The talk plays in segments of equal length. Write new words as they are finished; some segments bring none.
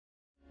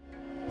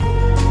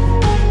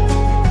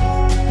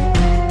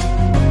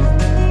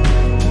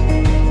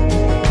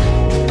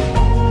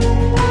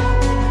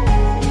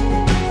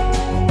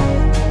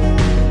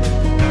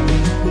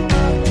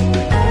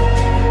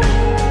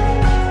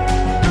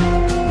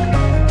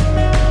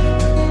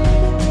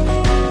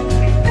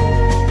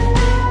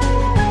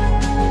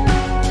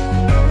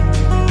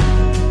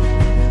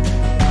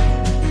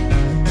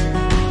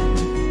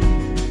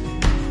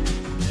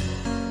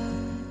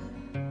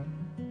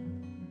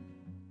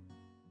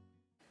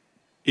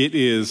It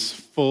is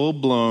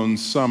full-blown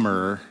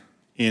summer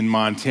in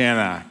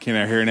Montana. Can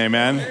I hear an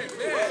amen?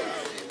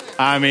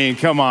 I mean,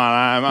 come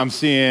on. I'm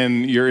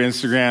seeing your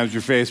Instagrams,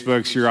 your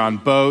Facebooks. You're on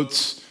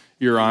boats.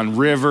 You're on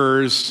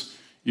rivers.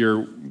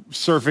 You're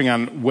surfing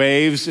on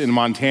waves in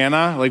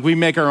Montana. Like, we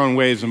make our own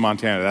waves in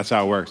Montana. That's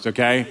how it works,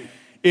 okay?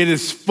 It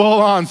is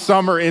full-on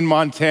summer in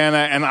Montana,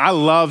 and I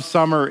love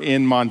summer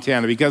in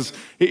Montana because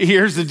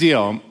here's the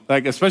deal.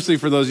 Like, especially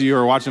for those of you who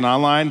are watching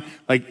online,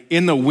 like,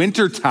 in the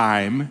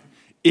wintertime,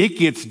 it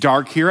gets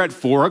dark here at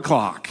 4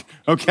 o'clock,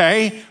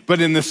 okay? But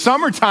in the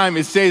summertime,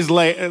 it stays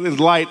light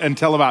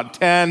until about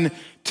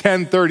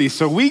 10:30.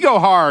 So we go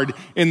hard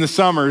in the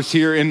summers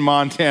here in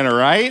Montana,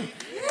 right?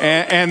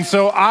 And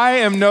so I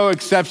am no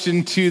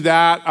exception to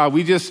that.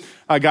 We just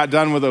got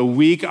done with a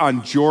week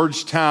on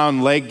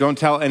Georgetown Lake. Don't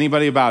tell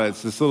anybody about it.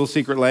 It's this little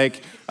secret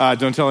lake.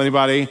 Don't tell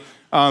anybody.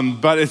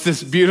 But it's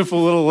this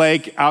beautiful little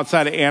lake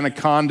outside of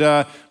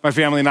Anaconda. My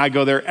family and I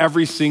go there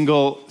every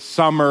single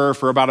summer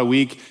for about a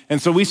week.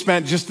 And so we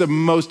spent just the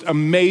most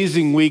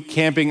amazing week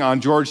camping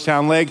on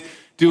Georgetown Lake,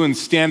 doing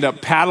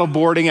stand-up paddle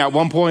boarding. At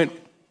one point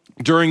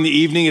during the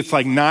evening, it's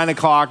like 9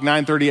 o'clock,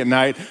 9:30 at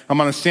night. I'm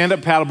on a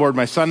stand-up paddleboard.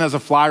 My son has a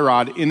fly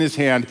rod in his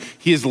hand.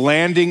 He is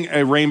landing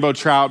a rainbow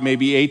trout,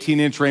 maybe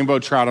 18-inch rainbow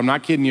trout. I'm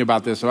not kidding you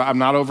about this. I'm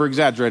not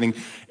over-exaggerating.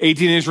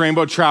 18-inch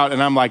rainbow trout.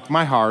 And I'm like,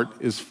 my heart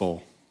is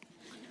full.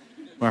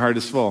 My heart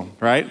is full,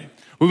 right?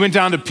 We went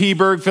down to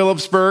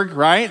Phillipsburg,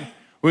 right?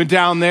 We went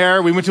down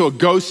there. We went to a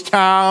ghost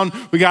town.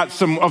 We got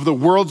some of the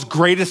world's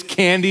greatest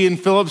candy in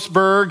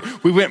Phillipsburg.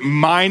 We went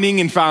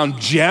mining and found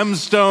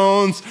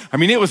gemstones. I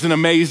mean, it was an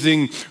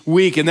amazing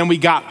week. And then we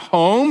got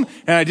home,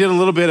 and I did a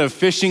little bit of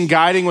fishing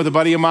guiding with a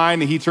buddy of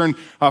mine, and he turned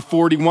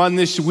 41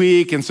 this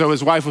week. And so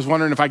his wife was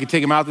wondering if I could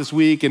take him out this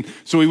week. And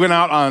so we went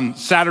out on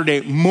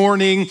Saturday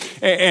morning,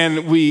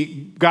 and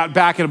we got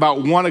back at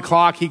about 1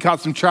 o'clock. He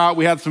caught some trout.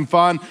 We had some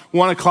fun.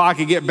 1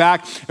 o'clock, I get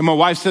back, and my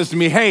wife says to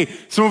me, hey,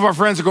 some of our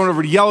friends are going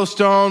over to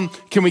Yellowstone.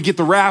 Can we get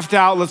the raft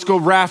out? Let's go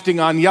rafting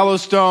on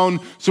Yellowstone.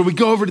 So we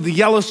go over to the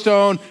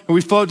Yellowstone, and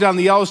we float down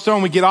the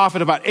Yellowstone. We get off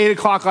at about 8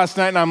 o'clock last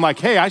night, and I'm like,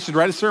 hey, I should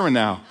write a sermon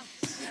now.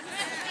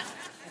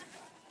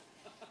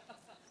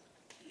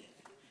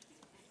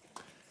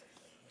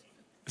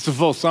 It's a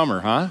full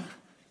summer, huh?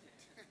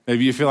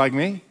 Maybe you feel like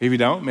me. Maybe you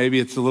don't. Maybe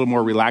it's a little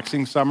more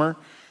relaxing summer.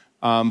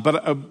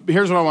 But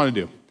here's what I want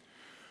to do.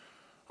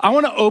 I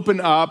want to open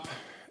up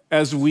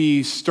as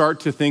we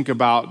start to think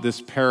about this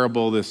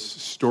parable, this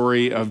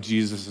story of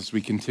Jesus as we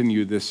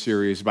continue this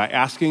series by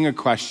asking a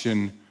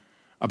question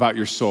about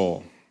your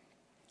soul.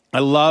 I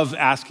love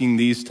asking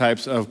these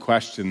types of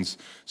questions.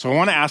 So I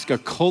want to ask a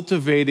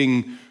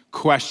cultivating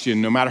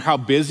question, no matter how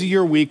busy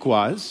your week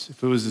was,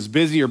 if it was as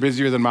busy or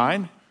busier than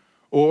mine,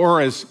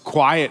 or as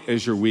quiet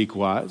as your week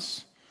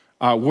was,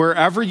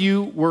 wherever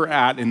you were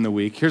at in the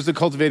week, here's the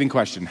cultivating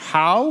question.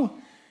 How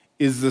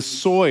is the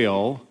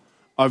soil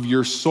of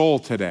your soul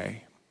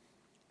today?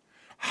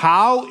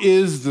 How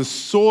is the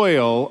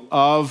soil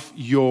of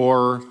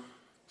your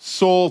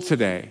soul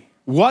today?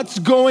 What's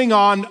going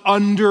on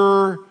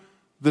under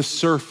the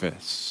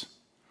surface?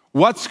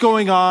 What's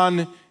going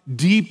on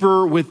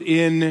deeper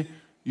within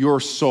your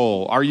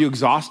soul? Are you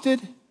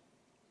exhausted?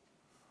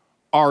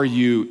 Are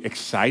you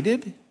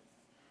excited?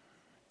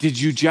 Did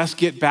you just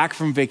get back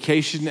from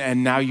vacation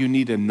and now you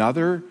need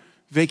another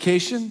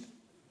vacation?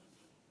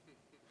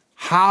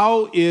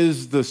 How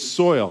is the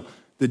soil,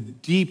 the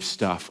deep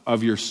stuff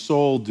of your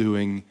soul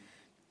doing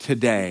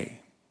today?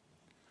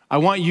 I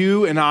want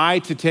you and I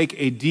to take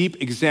a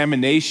deep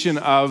examination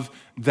of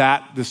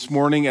that this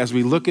morning as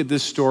we look at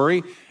this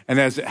story and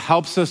as it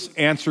helps us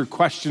answer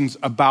questions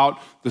about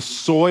the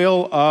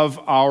soil of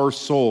our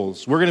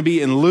souls. We're going to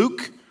be in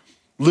Luke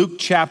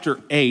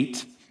chapter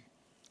 8.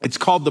 It's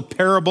called the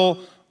parable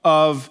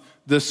of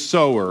the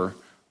sower.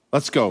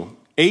 Let's go.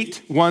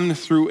 1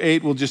 through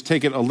 8. We'll just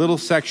take it a little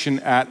section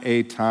at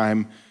a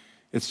time.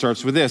 It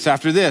starts with this.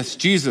 After this,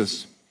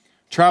 Jesus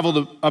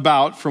traveled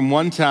about from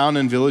one town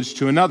and village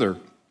to another,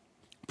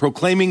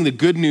 proclaiming the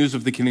good news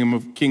of the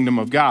kingdom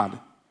of God.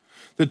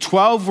 The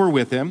 12 were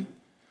with him,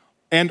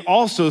 and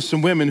also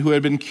some women who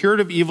had been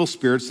cured of evil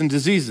spirits and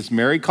diseases.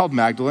 Mary called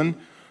Magdalene,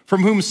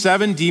 from whom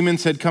 7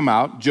 demons had come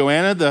out,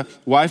 Joanna, the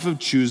wife of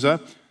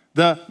Chuza,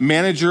 the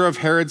manager of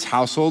Herod's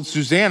household,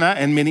 Susanna,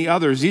 and many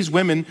others. These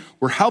women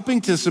were helping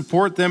to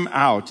support them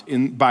out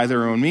by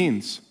their own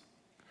means.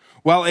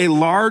 While a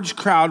large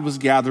crowd was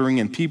gathering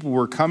and people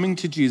were coming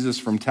to Jesus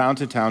from town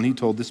to town, he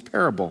told this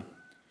parable.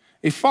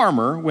 A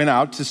farmer went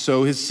out to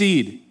sow his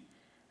seed.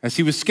 As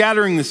he was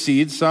scattering the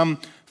seed, some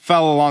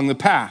fell along the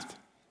path.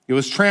 It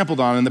was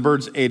trampled on and the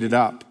birds ate it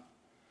up.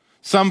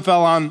 Some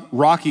fell on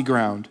rocky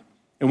ground,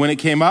 and when it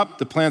came up,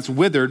 the plants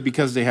withered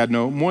because they had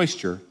no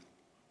moisture.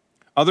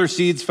 Other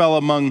seeds fell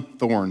among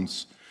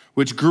thorns,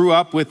 which grew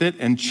up with it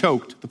and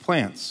choked the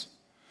plants.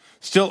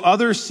 Still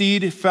other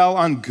seed fell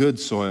on good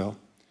soil.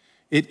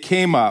 It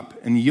came up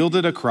and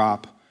yielded a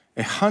crop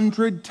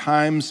 100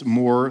 times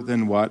more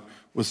than what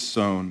was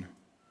sown.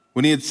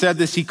 When he had said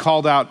this, he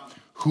called out,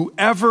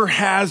 "Whoever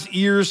has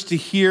ears to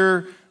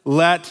hear,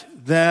 let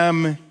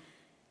them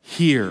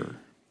hear."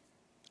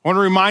 I want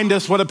to remind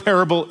us what a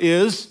parable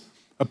is.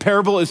 A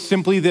parable is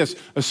simply this,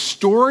 a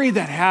story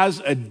that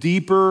has a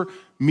deeper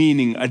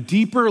meaning, a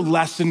deeper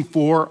lesson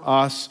for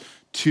us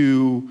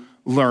to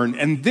learn.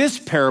 And this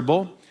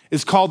parable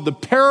is called the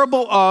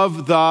parable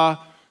of the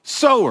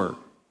sower.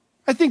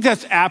 I think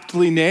that's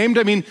aptly named.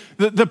 I mean,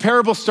 the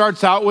parable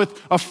starts out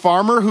with a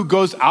farmer who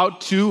goes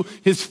out to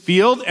his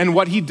field, and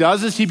what he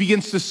does is he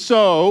begins to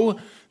sow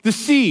the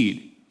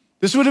seed.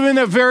 This would have been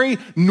a very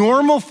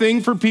normal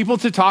thing for people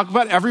to talk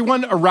about.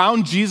 Everyone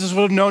around Jesus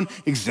would have known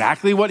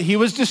exactly what he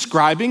was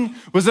describing,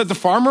 was that the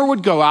farmer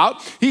would go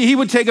out, he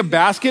would take a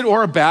basket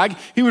or a bag,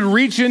 he would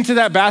reach into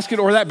that basket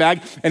or that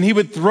bag, and he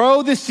would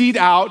throw the seed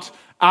out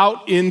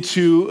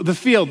into the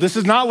field. This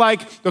is not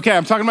like, okay,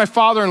 I'm talking to my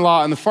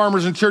father-in-law and the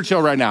farmers in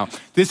Churchill right now.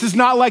 This is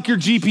not like your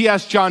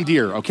GPS John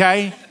Deere,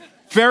 okay?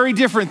 Very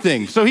different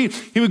thing. So he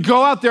would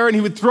go out there and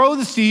he would throw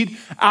the seed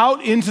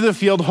out into the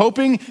field,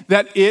 hoping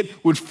that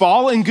it would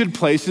fall in good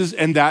places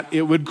and that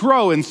it would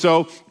grow. And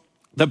so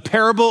the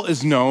parable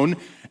is known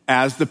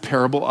as the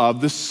parable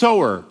of the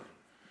sower.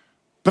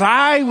 But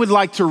I would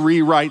like to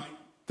rewrite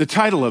the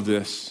title of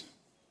this.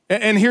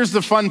 And here's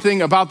the fun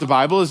thing about the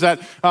Bible is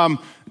that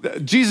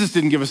Jesus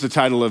didn't give us the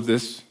title of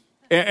this.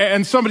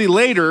 And somebody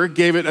later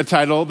gave it a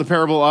title, the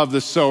parable of the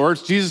sower.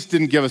 Jesus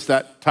didn't give us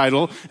that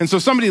title. And so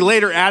somebody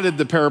later added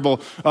the parable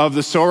of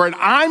the sower. And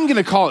I'm going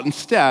to call it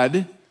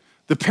instead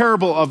the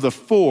parable of the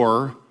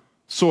four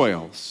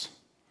soils.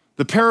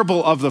 The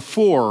parable of the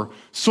four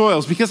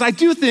soils. Because I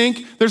do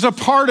think there's a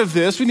part of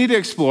this we need to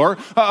explore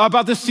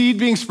about the seed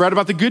being spread,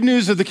 about the good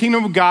news of the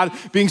kingdom of God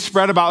being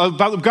spread,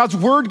 about God's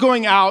word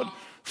going out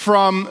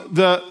from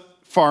the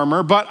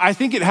farmer. But I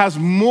think it has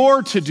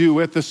more to do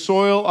with the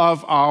soil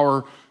of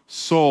our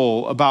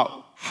soul,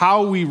 about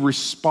how we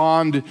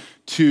respond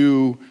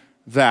to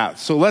that.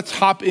 So let's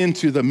hop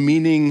into the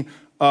meaning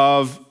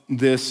of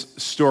this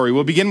story.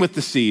 We'll begin with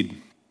the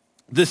seed.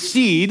 The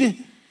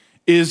seed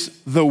is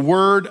the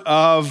word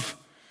of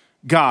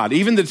God.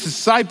 Even the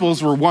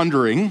disciples were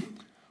wondering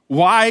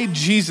why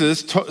Jesus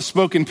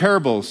spoke in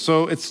parables.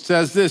 So it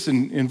says this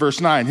in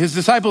verse 9. His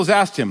disciples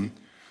asked him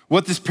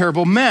what this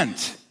parable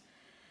meant.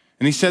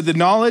 And he said, the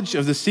knowledge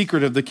of the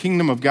secret of the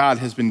kingdom of God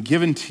has been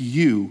given to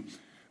you,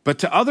 but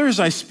to others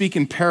I speak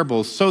in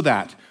parables so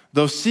that,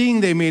 though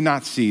seeing they may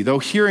not see, though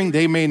hearing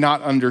they may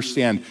not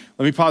understand.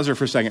 Let me pause there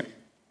for a second.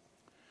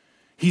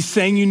 He's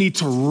saying you need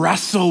to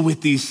wrestle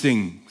with these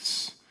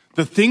things.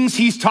 The things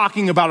he's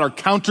talking about are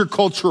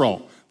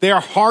countercultural. They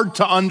are hard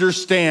to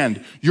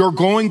understand. You're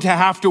going to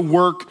have to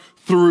work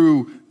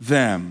through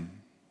them.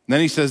 And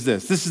then he says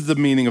this is the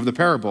meaning of the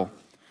parable.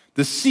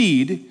 The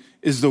seed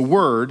is the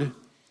word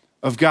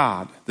of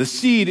God. The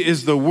seed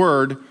is the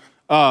word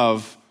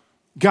of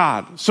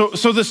God. So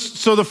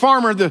the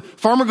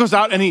farmer goes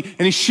out and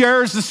he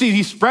shares the seed.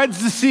 He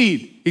spreads the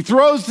seed. He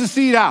throws the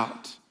seed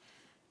out.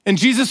 And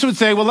Jesus would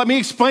say, well, let me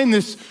explain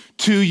this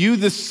to you.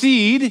 The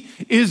seed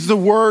is the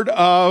word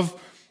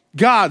of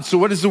God. So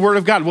what is the word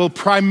of God? Well,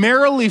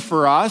 primarily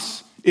for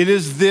us, it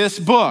is this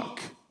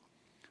book,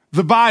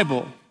 the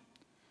Bible,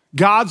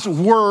 God's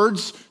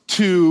words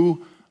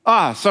to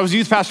us. I was a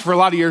youth pastor for a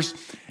lot of years.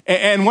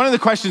 And one of the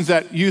questions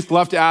that youth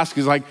love to ask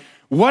is like,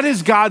 what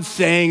is God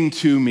saying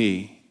to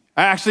me?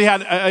 I actually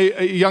had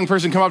a young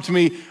person come up to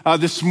me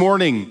this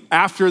morning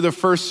after the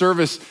first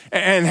service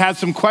and had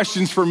some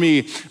questions for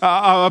me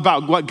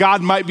about what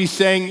God might be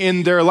saying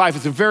in their life.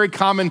 It's a very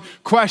common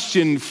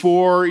question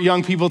for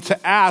young people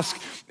to ask.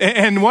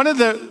 And one of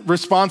the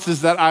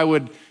responses that I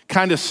would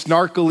kind of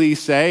snarkily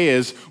say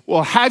is,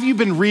 well, have you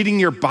been reading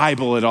your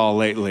Bible at all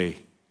lately?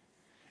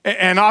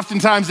 And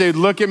oftentimes they'd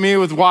look at me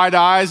with wide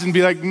eyes and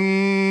be like,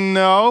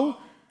 no.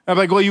 I'm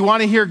like, well, you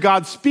want to hear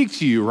God speak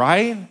to you,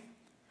 right?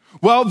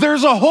 Well,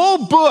 there's a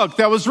whole book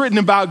that was written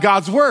about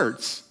God's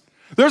words.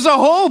 There's a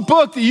whole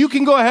book that you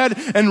can go ahead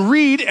and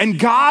read, and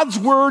God's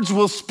words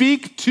will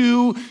speak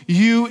to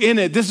you in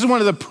it. This is one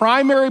of the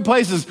primary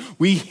places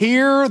we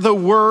hear the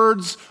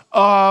words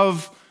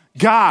of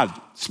God.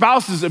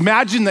 Spouses,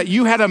 imagine that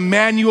you had a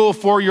manual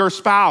for your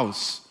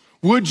spouse.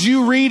 Would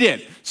you read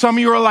it? Some of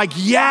you are like,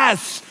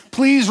 yes,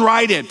 please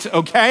write it,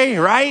 okay,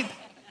 right?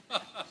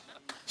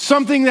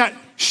 Something that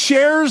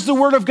shares the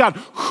word of God,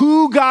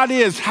 who God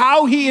is,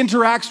 how he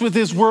interacts with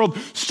his world,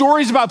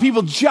 stories about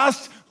people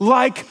just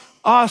like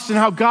us and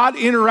how God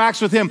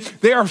interacts with him.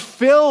 They are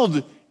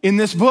filled in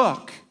this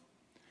book.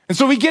 And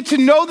so we get to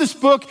know this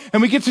book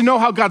and we get to know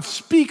how God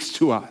speaks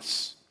to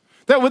us.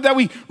 That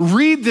we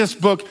read this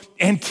book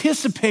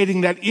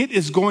anticipating that it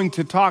is going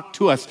to talk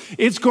to us.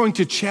 It's going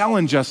to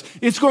challenge us.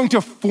 It's going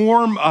to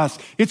form us.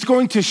 It's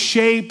going to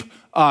shape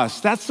us.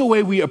 That's the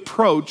way we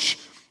approach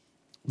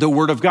the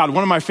word of God.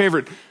 One of my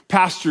favorite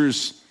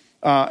pastors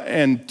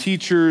and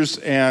teachers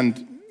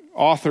and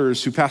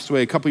authors who passed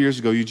away a couple years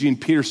ago, Eugene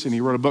Peterson,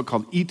 he wrote a book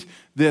called Eat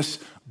This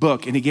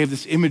Book, and he gave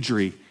this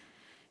imagery.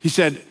 He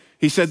said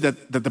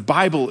that the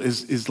Bible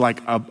is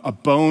like a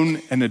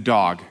bone and a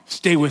dog.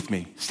 Stay with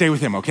me. Stay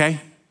with him, okay?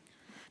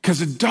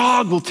 Because a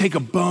dog will take a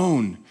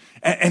bone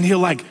and he'll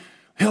like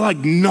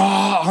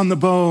gnaw on the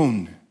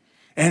bone.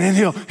 And then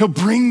he'll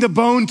bring the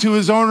bone to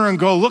his owner and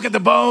go, look at the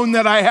bone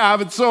that I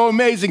have. It's so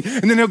amazing.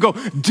 And then he'll go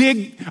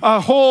dig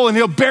a hole and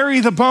he'll bury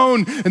the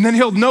bone. And then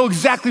he'll know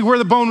exactly where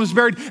the bone was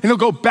buried. And he'll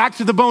go back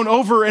to the bone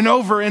over and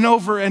over and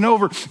over and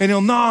over. And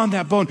he'll gnaw on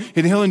that bone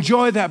and he'll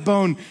enjoy that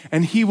bone.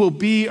 And he will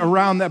be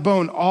around that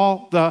bone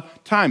all the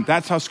time.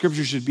 That's how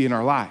Scripture should be in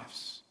our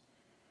lives.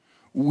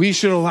 We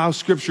should allow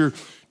Scripture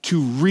to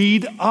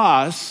read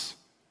us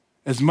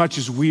as much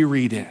as we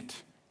read it.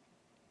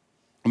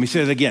 Let me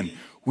say it again.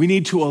 We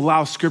need to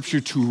allow Scripture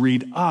to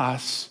read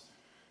us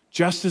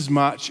just as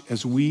much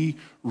as we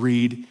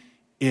read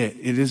it.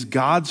 It is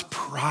God's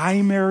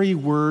primary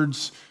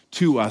words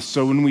to us.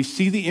 So when we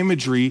see the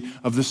imagery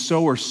of the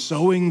sower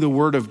sowing the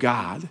word of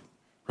God,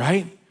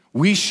 right?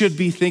 We should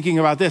be thinking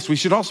about this. We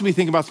should also be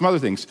thinking about some other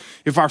things.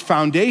 If our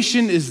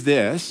foundation is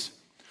this,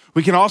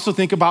 we can also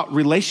think about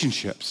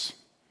relationships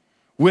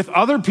with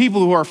other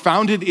people who are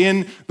founded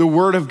in the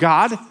word of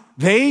God.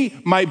 They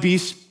might be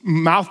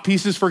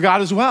mouthpieces for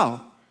God as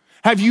well.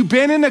 Have you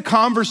been in a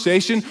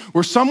conversation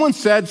where someone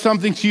said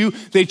something to you,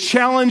 they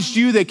challenged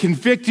you, they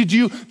convicted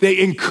you, they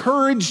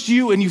encouraged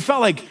you, and you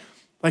felt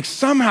like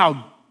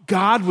somehow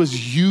God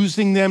was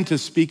using them to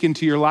speak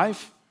into your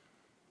life?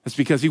 That's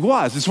because he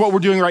was. It's what we're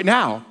doing right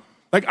now.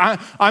 Like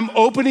I'm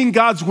opening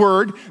God's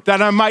word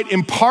that I might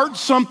impart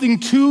something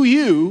to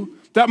you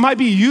that might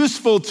be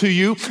useful to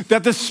you,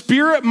 that the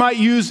Spirit might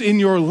use in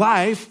your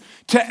life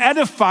to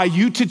edify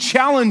you, to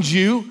challenge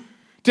you,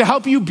 to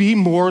help you be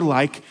more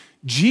like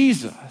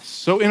Jesus.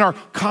 So in our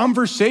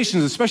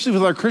conversations, especially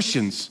with our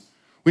Christians,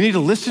 we need to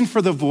listen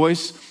for the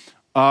voice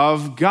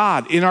of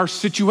God. In our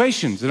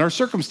situations, in our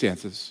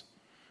circumstances,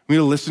 we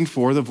need to listen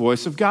for the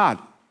voice of God.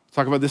 I'll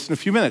talk about this in a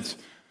few minutes.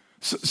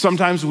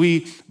 Sometimes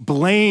we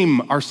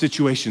blame our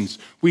situations.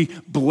 We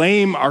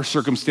blame our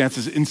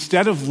circumstances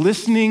instead of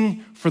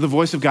listening for the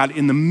voice of God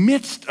in the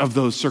midst of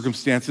those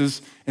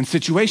circumstances and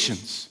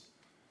situations.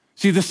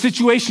 See, the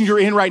situation you're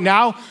in right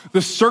now,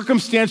 the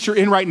circumstance you're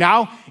in right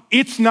now,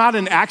 it's not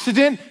an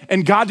accident,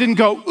 and God didn't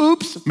go,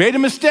 oops, made a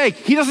mistake.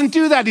 He doesn't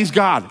do that, he's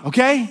God,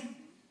 okay?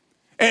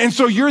 And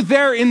so you're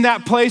there in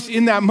that place,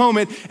 in that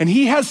moment, and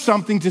he has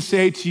something to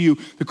say to you.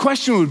 The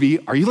question would be,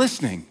 are you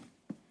listening?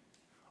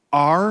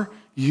 Are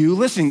you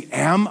listening?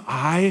 Am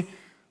I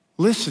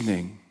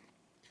listening?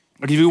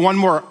 I'll give you one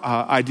more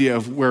idea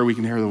of where we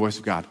can hear the voice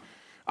of God.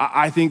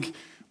 I think,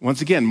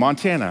 once again,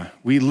 Montana,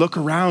 we look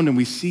around and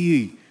we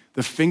see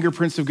the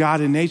fingerprints of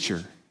God in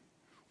nature.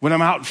 When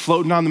I'm out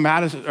floating on the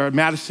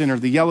Madison or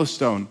the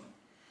Yellowstone,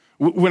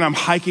 when I'm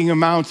hiking a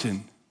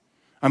mountain,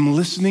 I'm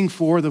listening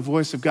for the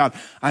voice of God.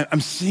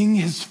 I'm seeing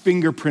his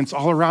fingerprints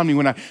all around me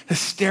when I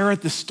stare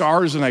at the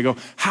stars and I go,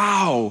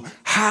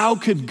 how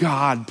could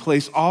God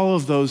place all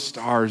of those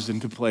stars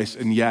into place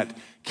and yet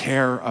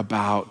care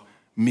about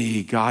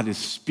me? God is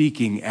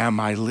speaking. Am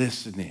I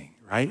listening,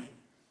 right?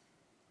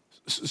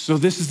 So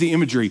this is the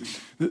imagery.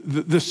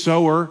 The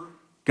sower,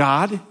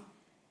 God,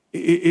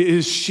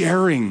 is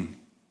sharing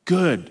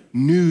good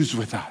news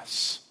with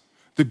us.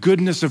 The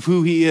goodness of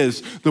who he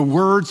is, the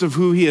words of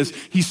who he is.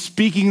 He's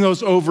speaking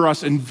those over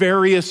us in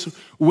various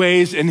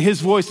ways, and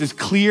his voice is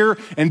clear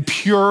and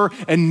pure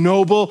and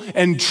noble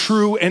and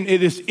true, and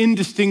it is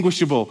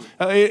indistinguishable.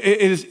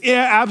 It is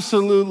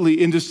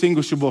absolutely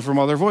indistinguishable from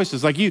other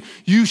voices. Like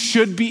you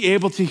should be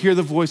able to hear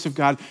the voice of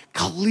God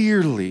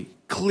clearly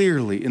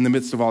in the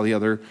midst of all the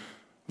other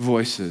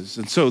voices.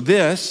 And so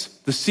this,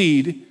 the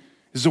seed,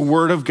 is the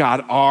word of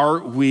God. Are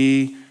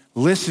we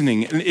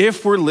listening? And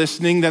if we're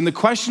listening, then the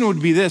question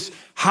would be this: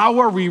 how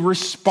are we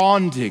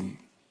responding?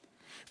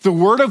 If the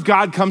word of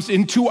God comes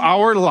into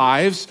our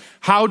lives,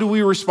 how do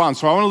we respond?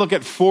 So I want to look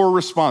at 4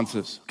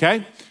 responses,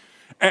 okay?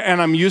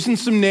 And I'm using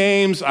some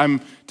names.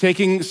 I'm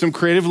taking some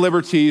creative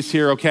liberties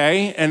here,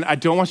 okay? And I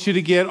don't want you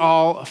to get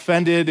all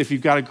offended if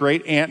you've got a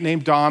great aunt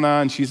named Donna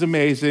and she's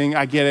amazing.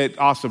 I get it.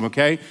 Awesome,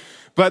 okay?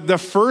 But the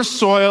first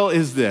soil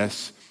is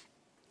this: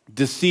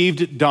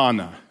 deceived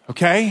Donna,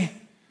 okay?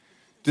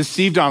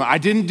 Deceived Donna. I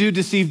didn't do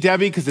deceived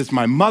Debbie because it's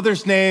my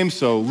mother's name,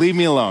 so leave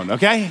me alone,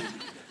 okay?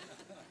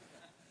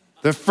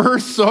 The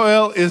first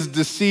soil is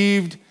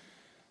deceived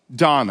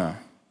Donna.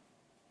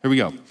 Here we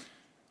go.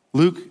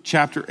 Luke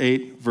chapter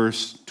 8,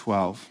 verse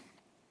 12.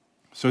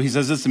 So he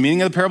says this: the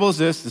meaning of the parable is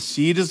this: the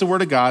seed is the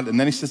word of God. And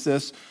then he says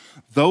this: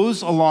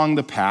 those along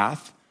the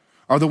path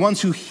are the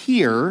ones who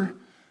hear,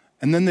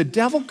 and then the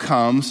devil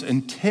comes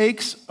and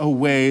takes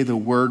away the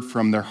word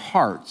from their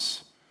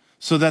hearts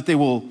so that they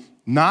will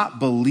not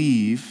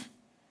believe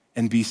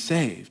and be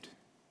saved.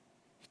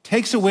 He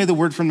takes away the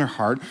word from their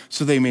heart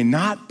so they may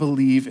not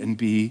believe and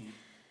be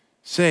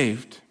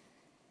saved.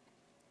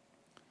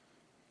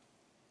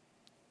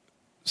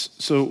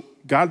 So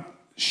God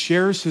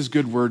shares his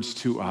good words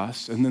to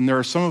us, and then there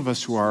are some of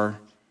us who are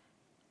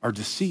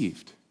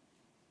deceived.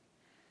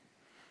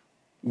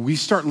 We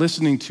start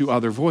listening to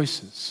other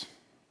voices.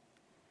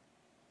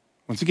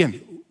 Once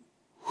again,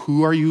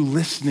 who are you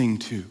listening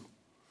to?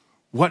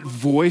 What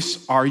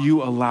voice are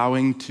you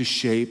allowing to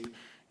shape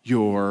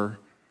your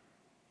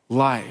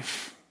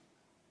life?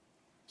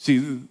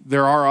 See,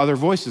 there are other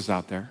voices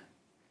out there.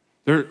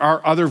 There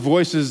are other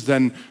voices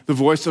than the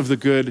voice of the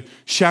good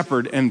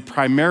shepherd. And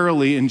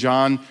primarily in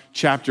John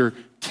chapter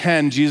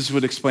 10, Jesus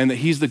would explain that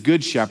he's the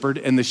good shepherd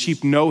and the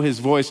sheep know his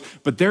voice.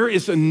 But there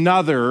is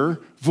another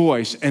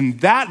voice, and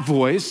that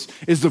voice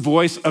is the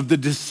voice of the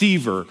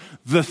deceiver,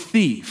 the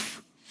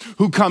thief,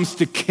 who comes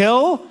to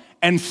kill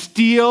and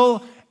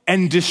steal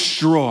and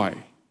destroy.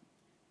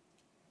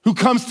 Who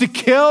comes to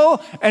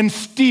kill and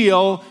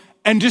steal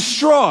and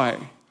destroy.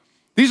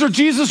 These are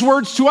Jesus'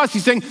 words to us.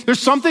 He's saying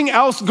there's something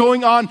else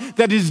going on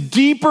that is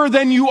deeper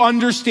than you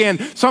understand,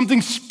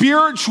 something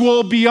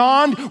spiritual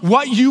beyond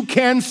what you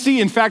can see.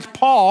 In fact,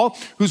 Paul,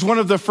 who's one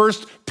of the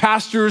first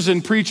pastors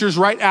and preachers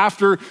right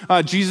after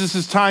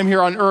Jesus' time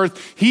here on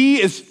earth, he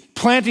is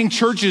planting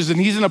churches, and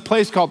he's in a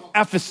place called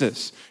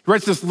Ephesus. He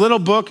writes this little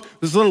book,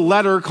 this little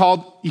letter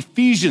called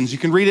Ephesians. You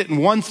can read it in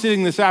one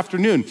sitting this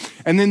afternoon.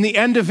 And then the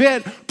end of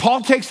it,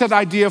 Paul takes that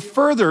idea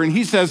further, and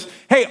he says,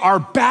 hey, our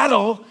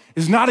battle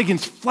is not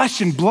against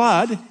flesh and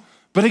blood,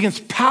 but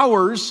against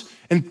powers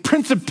and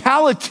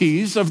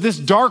principalities of this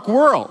dark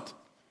world.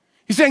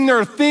 He's saying there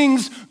are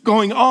things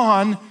going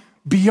on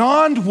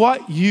beyond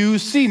what you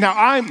see. Now,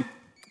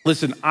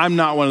 I'm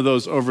not one of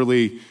those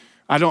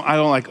I don't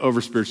like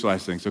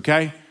over-spiritualized things,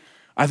 okay?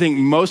 I think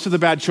most of the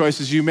bad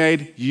choices you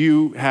made,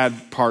 you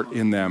had part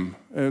in them,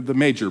 the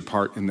major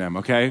part in them,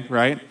 okay,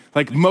 right?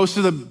 Like most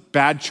of the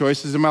bad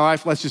choices in my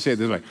life, let's just say it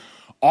this way.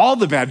 All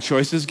the bad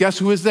choices, guess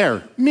who is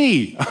there?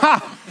 Me.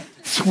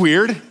 It's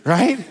weird,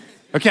 right?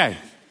 Okay.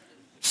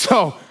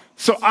 So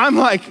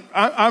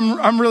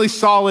I'm really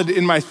solid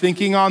in my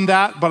thinking on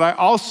that, but I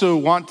also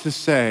want to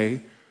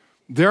say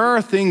there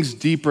are things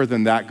deeper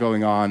than that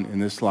going on in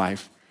this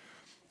life.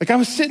 Like I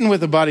was sitting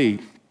with a buddy,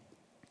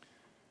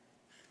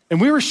 and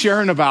we were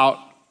sharing about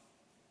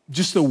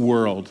just the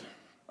world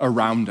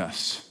around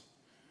us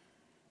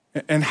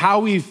and how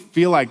we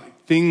feel like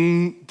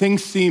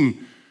things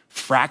seem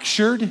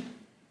fractured.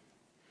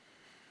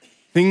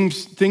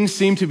 Things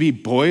seem to be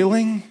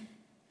boiling.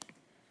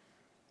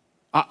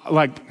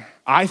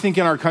 I think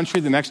in our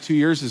country, the next 2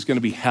 years is going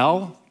to be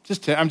hell.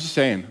 I'm just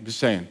saying.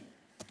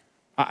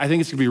 I think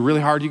it's going to be really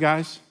hard, you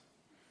guys.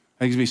 I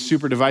think it's going to be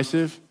super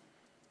divisive.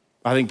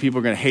 I think people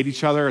are going to hate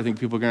each other. I think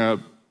people are going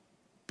to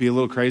be a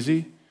little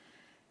crazy.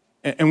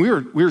 And we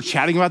were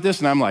chatting about this,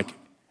 and I'm like,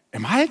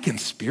 am I a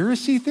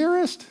conspiracy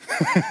theorist?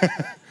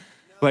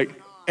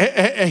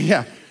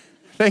 Yeah,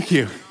 thank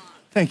you.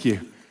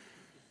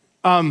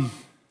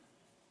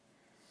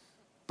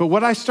 But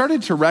what I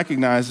started to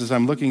recognize as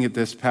I'm looking at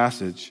this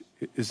passage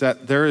is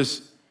that there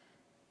is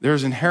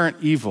inherent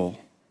evil,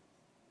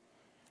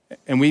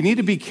 and we need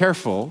to be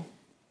careful,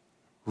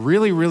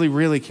 really, really,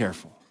 really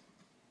careful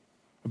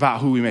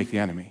about who we make the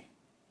enemy.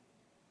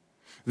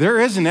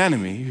 There is an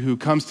enemy who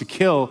comes to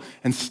kill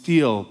and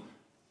steal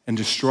and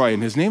destroy,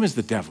 and his name is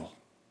the devil.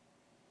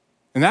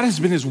 And that has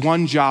been his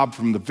one job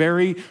from the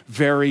very,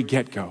 very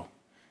get-go,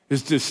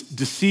 is to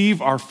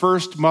deceive our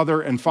first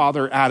mother and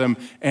father, Adam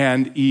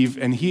and Eve,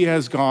 and he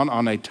has gone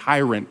on a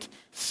tyrant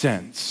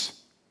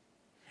since.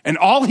 And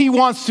all he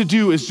wants to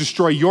do is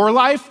destroy your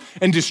life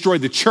and destroy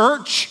the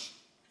church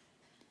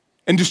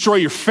and destroy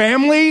your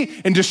family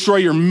and destroy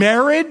your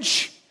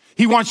marriage.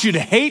 He wants you to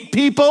hate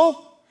people.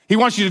 He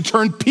wants you to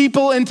turn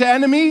people into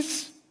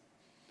enemies.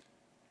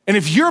 And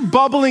if you're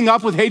bubbling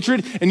up with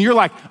hatred and you're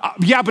like,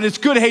 yeah, but it's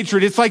good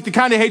hatred. It's like the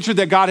kind of hatred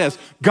that God has.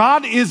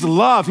 God is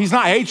love. He's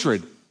not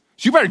hatred. So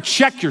you better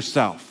check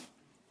yourself.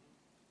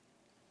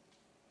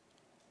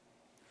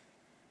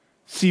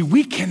 See,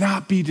 we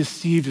cannot be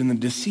deceived in the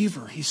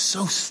deceiver. He's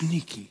so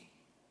sneaky.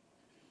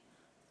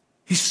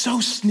 He's so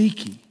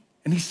sneaky.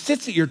 And he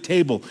sits at your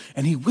table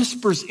and he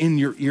whispers in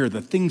your ear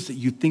the things that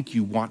you think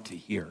you want to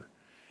hear.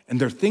 And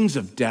they're things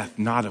of death,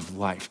 not of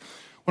life.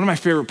 One of my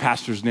favorite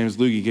pastors, his name is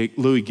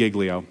Louis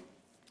Giglio.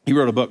 He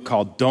wrote a book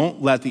called Don't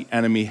Let the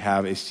Enemy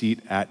Have a Seat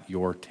at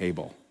Your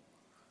Table.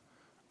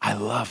 I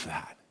love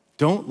that.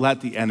 Don't let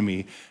the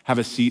enemy have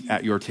a seat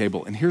at your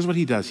table. And here's what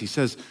he does. He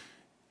says,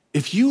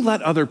 if you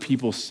let other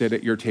people sit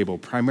at your table,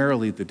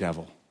 primarily the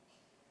devil,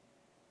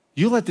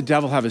 you let the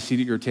devil have a seat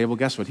at your table,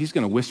 guess what? He's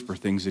going to whisper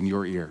things in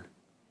your ear.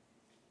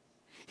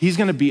 He's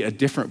going to be a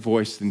different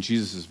voice than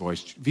Jesus'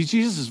 voice.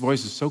 Jesus'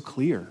 voice is so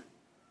clear.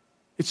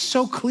 It's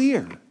so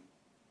clear.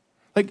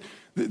 Like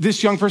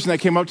this young person that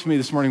came up to me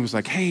this morning was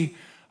like, hey,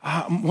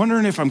 I'm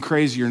wondering if I'm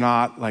crazy or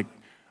not. Like,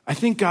 I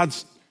think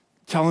God's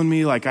telling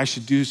me like I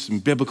should do some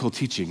biblical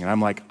teaching. And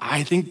I'm like,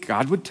 I think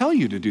God would tell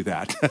you to do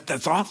that.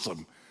 That's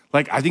awesome.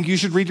 Like, I think you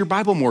should read your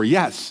Bible more.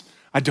 Yes.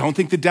 I don't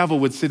think the devil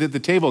would sit at the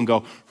table and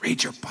go,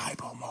 read your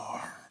Bible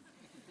more.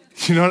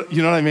 You know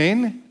what I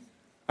mean?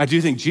 I do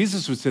think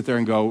Jesus would sit there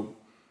and go,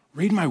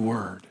 read my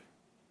word.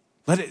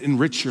 Let it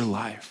enrich your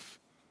life.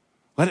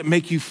 Let it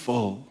make you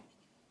full.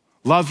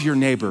 Love your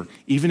neighbor,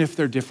 even if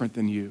they're different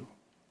than you.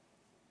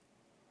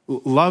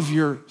 Love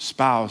your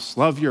spouse.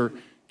 Love your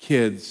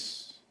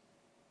kids.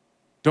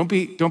 Don't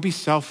be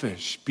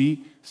selfish.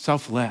 Be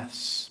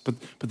selfless. But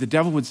the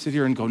devil would sit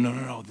here and go,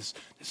 no.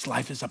 This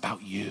life is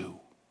about you.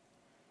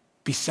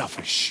 Be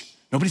selfish.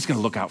 Nobody's going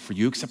to look out for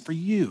you except for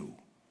you.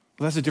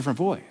 Well, that's a different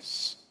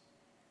voice,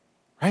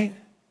 right?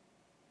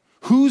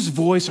 Whose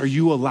voice are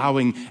you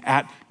allowing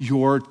at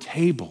your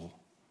table?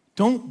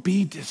 Don't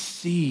be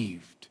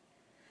deceived.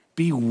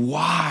 Be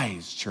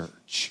wise,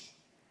 church.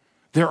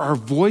 There are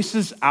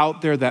voices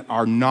out there that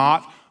are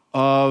not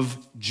of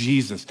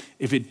Jesus.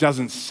 If it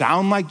doesn't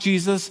sound like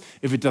Jesus,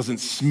 if it doesn't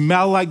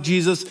smell like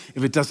Jesus,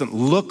 if it doesn't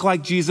look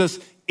like Jesus,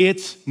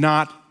 it's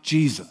not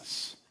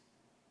Jesus.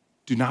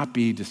 Do not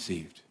be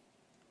deceived.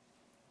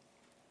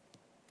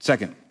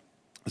 Second,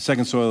 the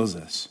second soil is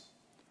this.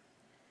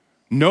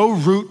 No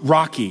root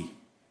Rocky.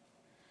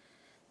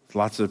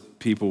 Lots of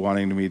people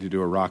wanting me to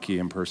do a Rocky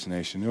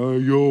impersonation. Oh,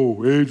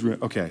 yo,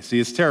 Adrian. Okay, see,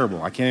 it's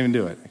terrible. I can't even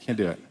do it. I can't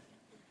do it.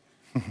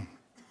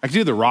 I can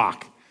do The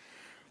Rock.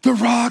 The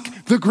Rock,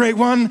 the great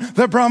one,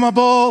 the Brahma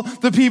Bull,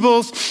 the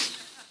people's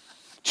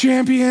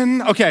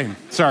champion. Okay,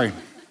 sorry.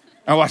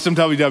 I watched some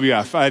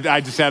WWF. I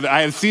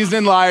had a season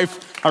in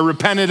life. I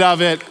repented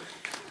of it.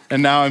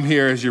 And now I'm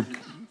here as your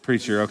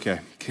preacher. Okay,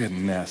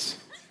 goodness.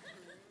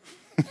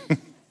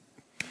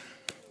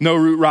 No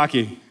root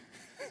Rocky.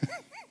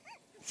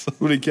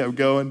 Somebody kept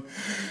going.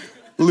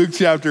 Luke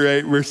chapter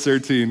 8, verse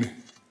 13.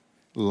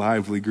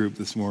 Lively group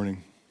this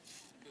morning.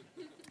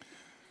 It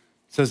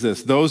says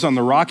this, those on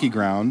the rocky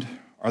ground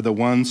are the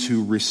ones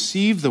who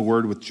receive the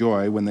word with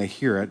joy when they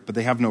hear it, but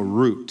they have no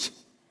root.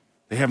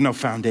 They have no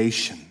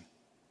foundation.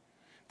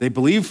 They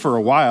believe for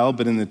a while,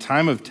 but in the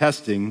time of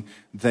testing,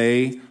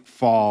 they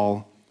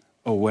fall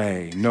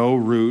away. No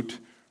root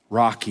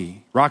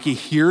Rocky. Rocky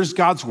hears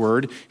God's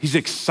word. He's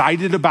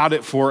excited about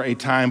it for a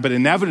time, but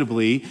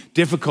inevitably,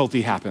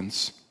 difficulty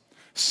happens.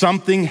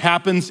 Something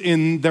happens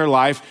in their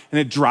life, and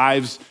it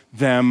drives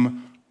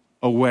them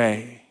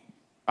away.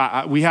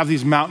 We have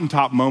these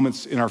mountaintop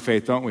moments in our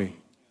faith, don't we?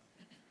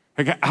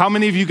 How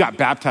many of you got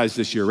baptized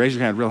this year? Raise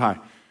your hand real high.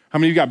 How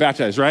many of you got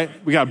baptized, right?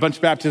 We got a bunch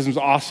of baptisms,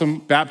 awesome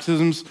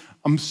baptisms.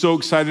 I'm so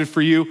excited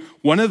for you.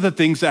 One of the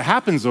things that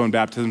happens, though, in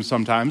baptism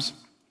sometimes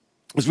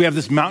is we have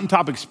this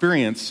mountaintop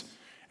experience,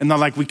 and then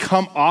like we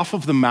come off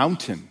of the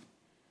mountain,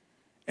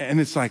 and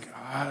it's like,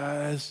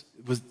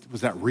 was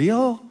that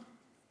real?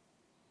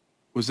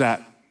 Was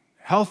that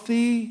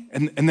healthy?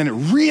 And then it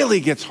really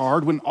gets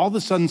hard when all of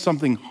a sudden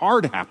something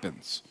hard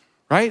happens,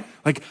 right?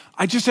 Like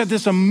I just had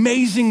this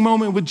amazing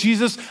moment with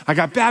Jesus. I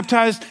got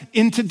baptized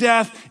into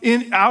death,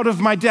 out of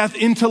my death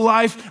into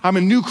life. I'm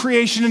a new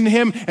creation in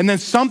him. And then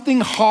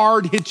something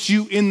hard hits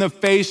you in the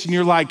face and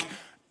you're like,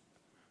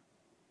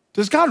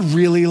 does God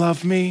really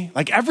love me?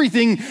 Like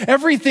everything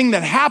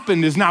that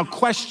happened is now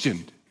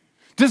questioned.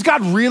 Does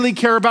God really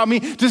care about me?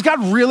 Does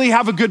God really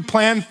have a good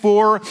plan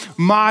for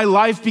my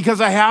life? Because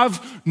I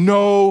have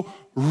no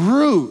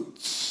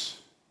roots.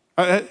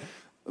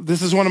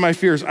 This is one of my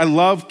fears. I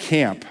love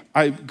camp.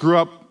 I grew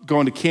up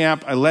going to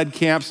camp. I led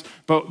camps,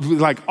 but we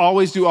like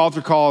always do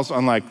altar calls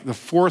on like the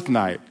fourth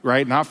night,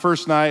 right? Not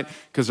first night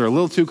because they're a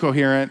little too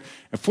coherent.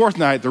 And fourth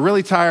night, they're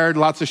really tired,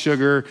 lots of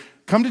sugar.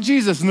 Come to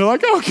Jesus. And they're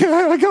like, okay,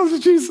 I come to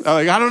Jesus. I'm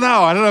like, I don't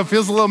know. It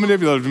feels a little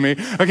manipulative to me.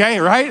 Okay,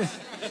 right?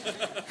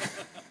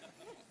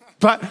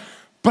 But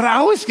I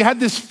always had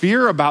this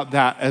fear about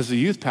that as a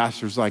youth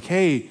pastor. It's like,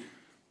 hey,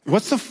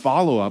 what's the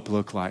follow-up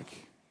look like?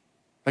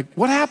 Like,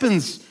 what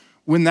happens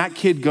when that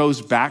kid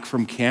goes back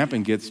from camp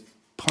and gets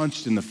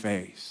punched in the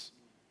face?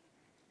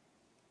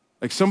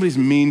 Like somebody's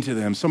mean to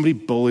them, somebody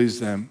bullies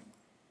them,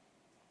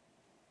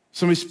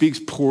 somebody speaks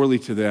poorly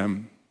to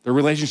them, their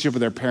relationship with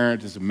their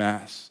parent is a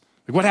mess.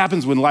 Like what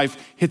happens when life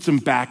hits them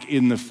back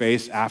in the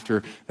face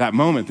after that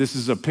moment? This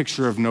is a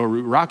picture of no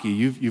root Rocky.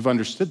 You've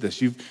understood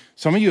this.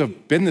 Some of you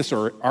have been this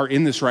or are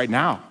in this right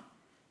now.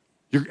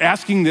 You're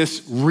asking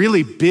this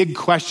really big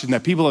question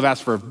that people have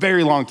asked for a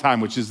very long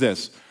time, which is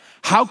this: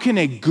 how can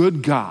a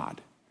good God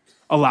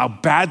allow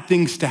bad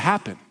things to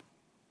happen,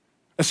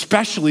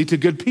 especially to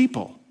good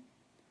people?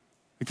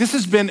 Like this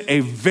has been a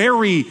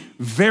very,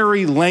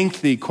 very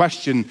lengthy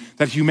question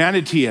that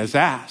humanity has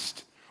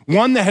asked.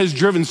 One that has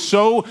driven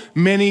so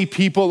many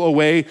people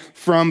away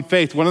from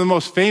faith. One of the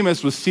most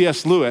famous was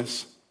C.S.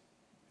 Lewis,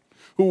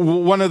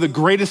 one of the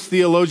greatest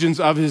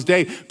theologians of his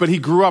day, but he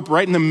grew up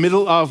right in the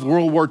middle of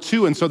World War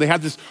II, and so they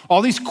had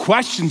all these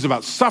questions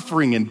about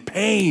suffering and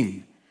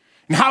pain.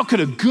 And how could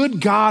a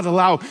good God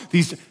allow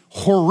these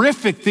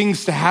horrific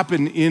things to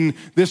happen in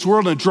this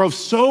world? And it drove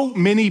so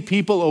many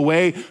people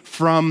away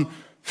from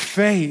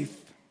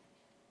faith.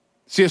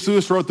 C.S.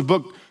 Lewis wrote the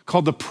book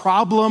called The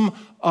Problem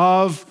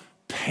of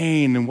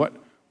Pain. And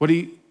what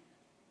he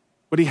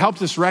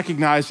helped us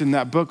recognize in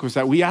that book was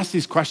that we ask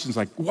these questions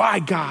like, why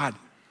God?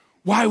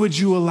 Why would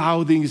you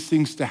allow these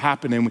things to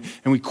happen? And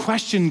we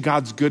question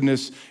God's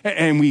goodness,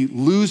 and we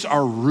lose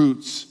our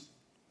roots.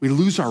 We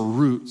lose our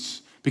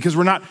roots because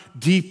we're not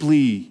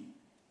deeply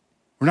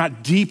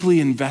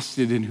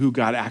invested in who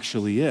God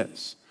actually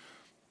is.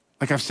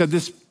 Like I've said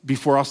this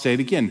before, I'll say it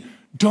again.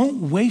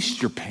 Don't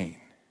waste your pain.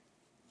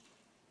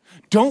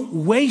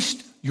 Don't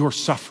waste your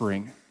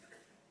suffering.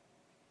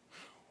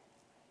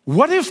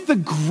 What if the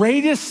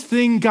greatest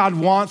thing God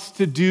wants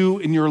to do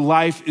in your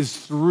life is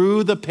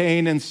through the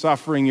pain and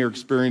suffering you're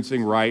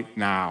experiencing right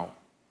now?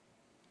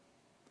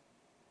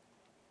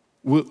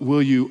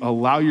 Will you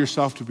allow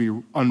yourself to be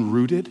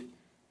unrooted?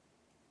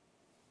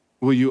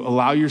 Will you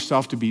allow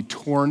yourself to be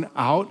torn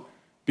out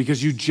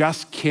because you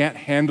just can't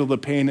handle the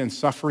pain and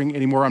suffering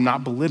anymore? I'm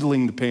not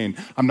belittling the pain.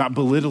 I'm not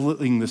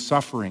belittling the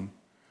suffering.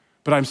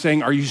 But I'm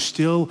saying, are you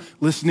still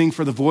listening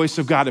for the voice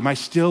of God? Am I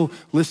still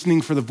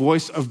listening for the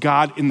voice of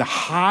God in the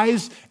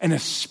highs and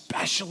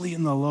especially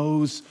in the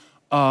lows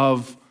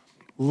of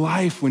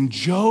life? When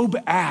Job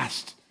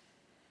asked,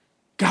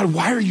 God,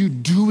 why are you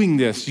doing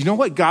this? You know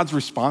what God's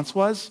response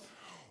was?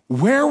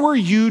 Where were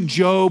you,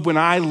 Job, when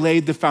I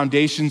laid the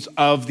foundations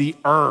of the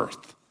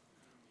earth?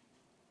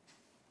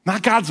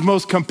 Not God's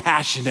most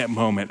compassionate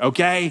moment,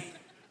 okay?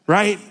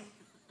 Right?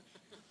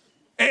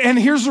 And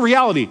here's the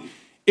reality.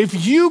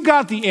 If you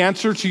got the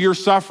answer to your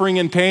suffering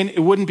and pain, it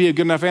wouldn't be a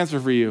good enough answer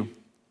for you.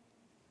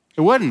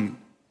 It wouldn't.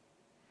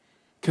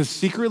 Because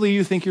secretly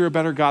you think you're a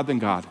better God than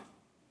God.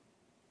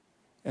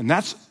 And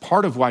that's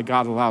part of why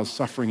God allows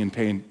suffering and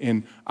pain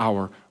in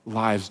our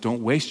lives.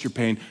 Don't waste your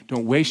pain.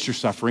 Don't waste your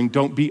suffering.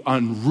 Don't be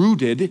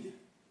unrooted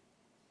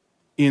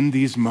in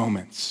these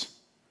moments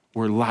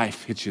where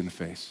life hits you in the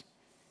face.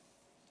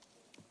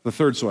 The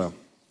third soil.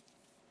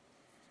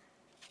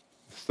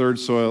 The third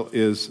soil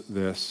is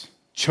this.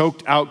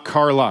 Choked out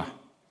Carla.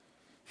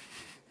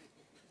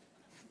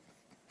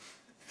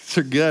 These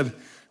are good.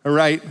 All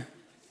right.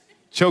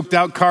 Choked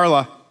out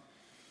Carla.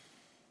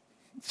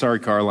 Sorry,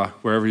 Carla,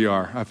 wherever you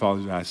are. I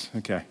apologize.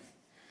 Okay.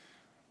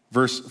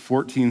 Verse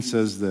 14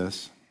 says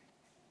this.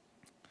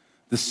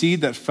 The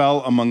seed that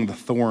fell among the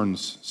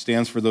thorns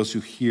stands for those who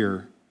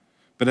hear,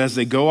 but as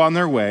they go on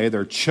their way,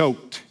 they're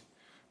choked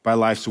by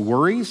life's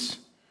worries,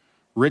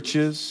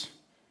 riches,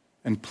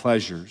 and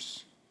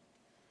pleasures,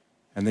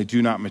 and they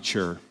do not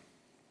mature.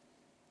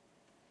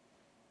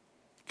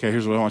 Okay,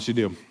 here's what I want you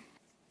to do.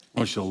 I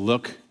want you to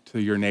look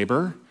to your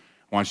neighbor.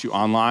 I want you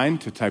online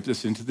to type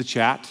this into the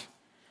chat.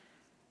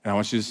 And I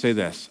want you to say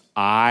this.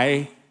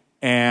 I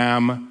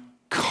am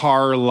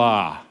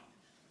Carla.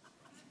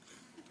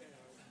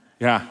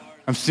 Yeah,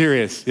 I'm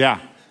serious. Yeah,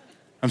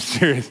 I'm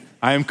serious.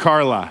 I am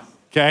Carla,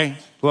 okay? A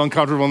little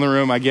uncomfortable in the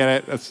room. I get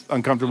it. That's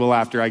uncomfortable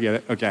laughter. I get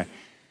it. Okay.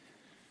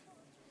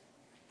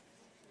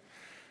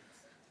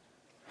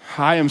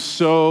 I am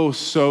so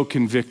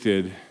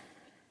convicted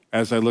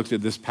as I looked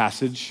at this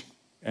passage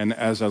and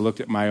as I looked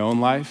at my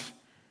own life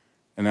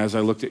and as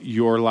I looked at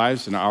your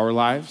lives and our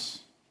lives,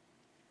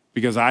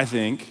 because I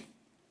think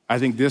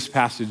this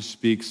passage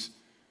speaks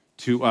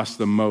to us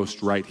the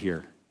most right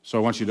here. So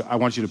I want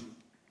you to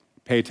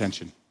pay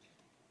attention.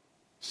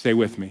 Stay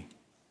with me.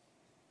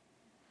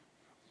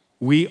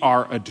 We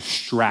are a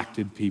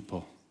distracted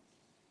people.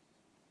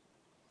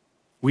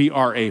 We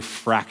are a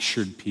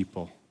fractured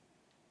people.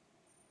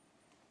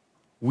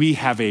 We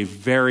have a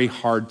very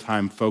hard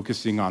time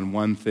focusing on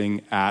one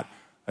thing at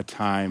a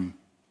time,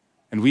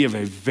 and we have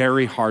a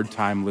very hard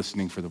time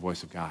listening for the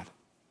voice of God.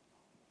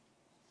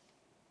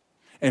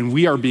 And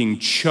we are being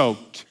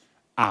choked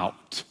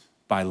out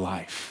by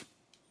life,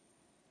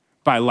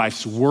 by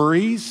life's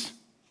worries,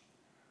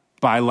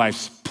 by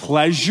life's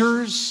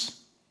pleasures.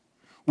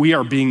 We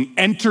are being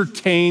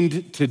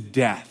entertained to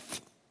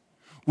death.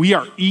 We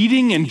are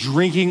eating and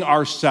drinking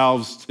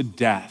ourselves to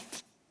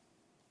death.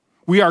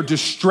 We are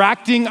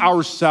distracting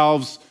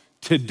ourselves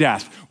to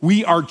death.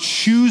 We are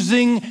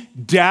choosing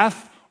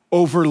death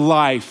over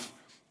life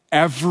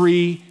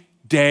every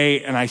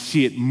day, and I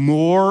see it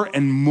more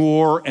and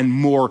more and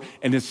more.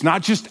 And it's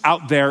not just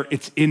out there,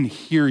 it's in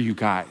here, you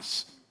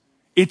guys.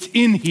 It's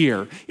in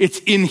here. It's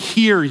in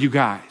here, you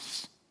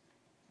guys.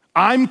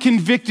 I'm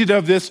convicted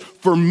of this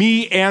for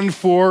me and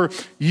for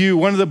you.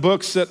 One of the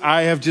books that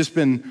I have just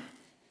been,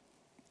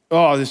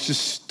 it's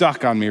just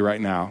stuck on me right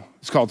now.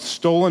 It's called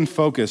Stolen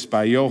Focus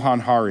by Johann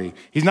Hari.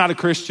 He's not a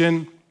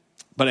Christian,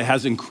 but it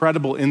has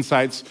incredible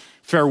insights.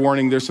 Fair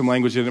warning, there's some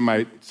language in it.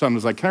 My son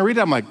was like, can I read it?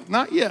 I'm like,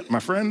 not yet,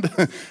 my friend.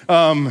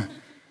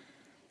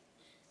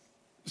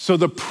 So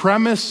the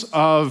premise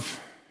of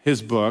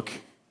his book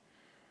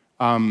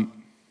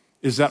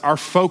is that our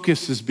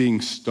focus is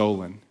being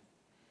stolen,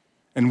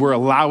 and we're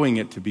allowing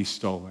it to be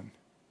stolen.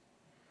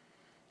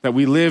 That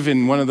we live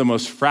in one of the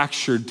most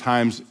fractured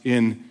times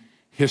in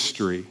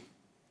history.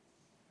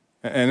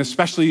 And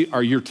especially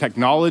your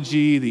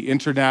technology, the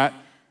internet,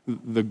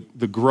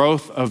 the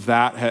growth of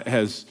that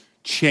has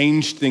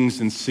changed things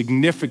in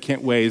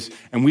significant ways,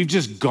 and we've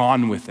just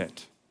gone with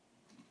it,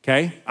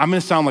 okay? I'm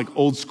gonna sound like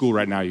old school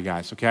right now, you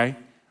guys, okay?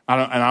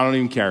 I don't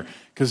even care,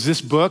 because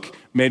this book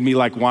made me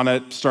want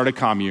to start a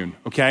commune,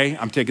 okay?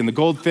 I'm taking the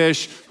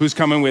goldfish. Who's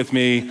coming with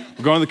me?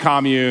 We're going to the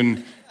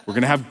commune. We're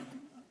gonna have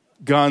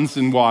guns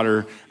and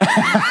water.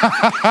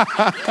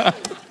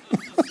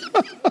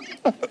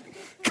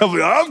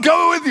 I'm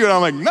coming with you. And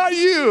I'm like, not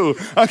you.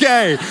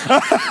 Okay.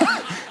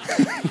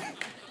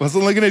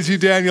 Wasn't looking at you,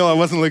 Daniel. I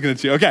wasn't looking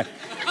at you. Okay.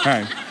 All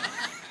right.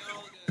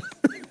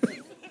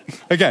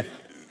 Okay.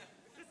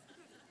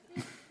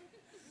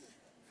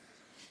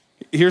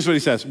 Here's what he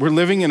says. We're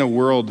living in a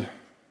world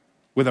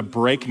with a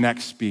breakneck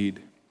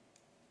speed.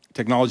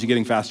 Technology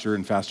getting faster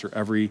and faster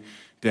every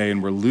day,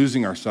 and we're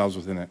losing ourselves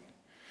within it.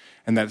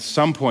 And that at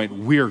some point,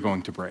 we're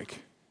going to break.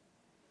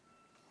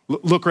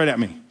 Look right at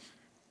me.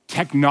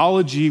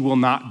 Technology will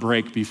not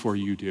break before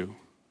you do.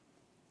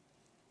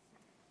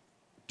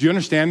 Do you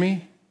understand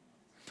me?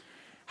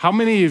 How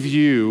many of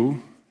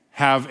you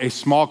have a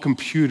small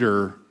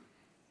computer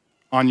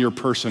on your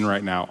person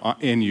right now,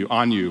 on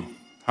you?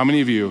 How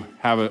many of you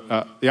have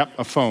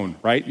a phone,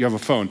 right? You have a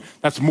phone.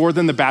 That's more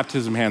than the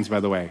baptism hands, by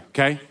the way,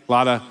 okay? A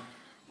lot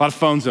of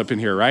phones up in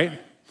here,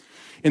 right?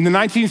 In the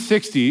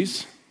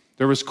 1960s,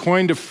 there was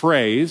coined a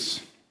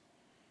phrase,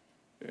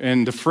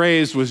 and the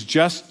phrase was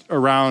just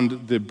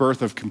around the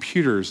birth of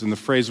computers, and the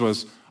phrase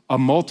was a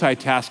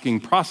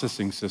multitasking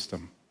processing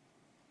system.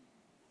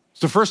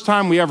 It's the first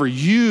time we ever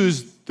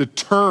used the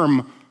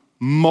term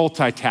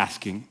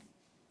multitasking,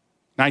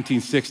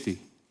 1960.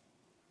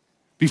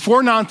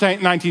 Before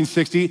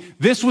 1960,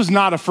 this was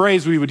not a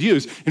phrase we would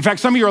use. In fact,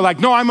 some of you are like,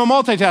 no, I'm a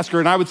multitasker.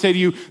 And I would say to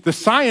you, the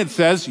science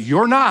says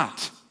you're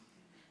not.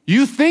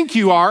 You think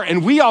you are,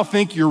 and we all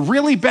think you're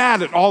really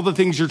bad at all the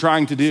things you're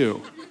trying to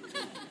do.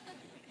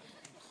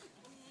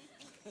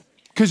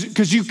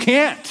 Because you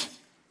can't.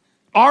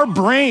 Our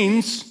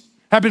brains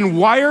have been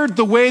wired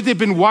the way they've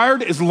been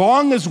wired as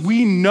long as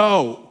we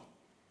know.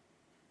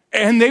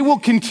 And they will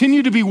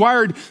continue to be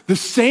wired the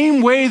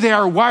same way they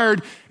are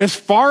wired as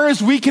far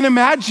as we can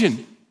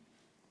imagine.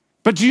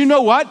 But do you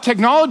know what?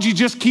 Technology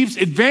just keeps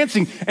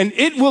advancing, and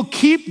it will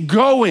keep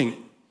going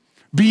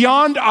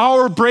beyond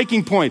our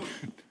breaking point.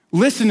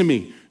 Listen to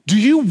me. Do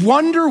you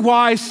wonder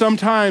why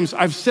sometimes,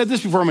 I've said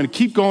this before, I'm gonna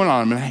keep going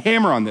on, I'm gonna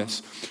hammer on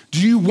this.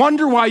 Do you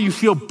wonder why you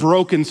feel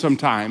broken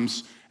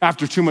sometimes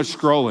after too much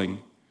scrolling,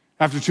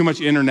 after too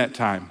much internet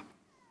time,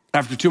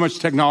 after too much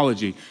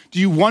technology? Do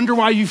you wonder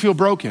why you feel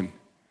broken?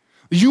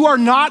 You are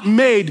not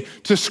made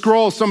to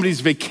scroll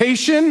somebody's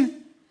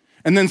vacation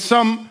and then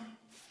some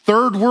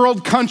third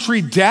world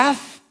country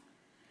death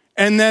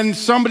and then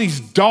somebody's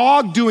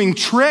dog doing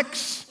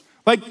tricks.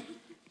 Like,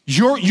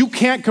 you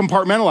can't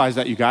compartmentalize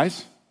that, you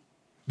guys.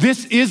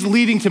 This is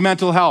leading to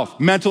mental health,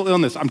 mental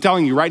illness. I'm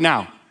telling you right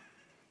now.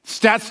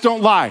 Stats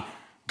don't lie.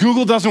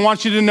 Google doesn't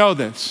want you to know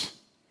this.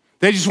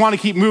 They just want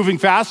to keep moving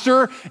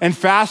faster and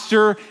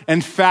faster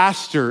and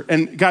faster.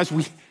 And guys,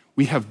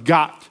 we have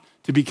got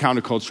to be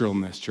countercultural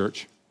in this,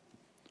 church.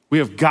 We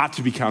have got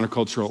to be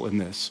countercultural in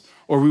this,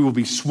 or we will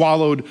be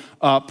swallowed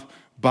up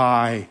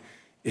by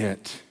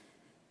it.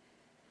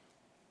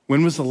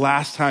 When was the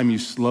last time you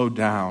slowed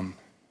down?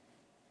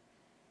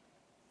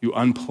 You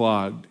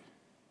unplugged.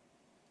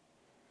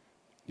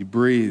 You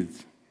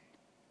breathed.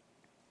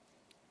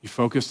 You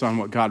focused on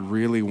what God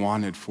really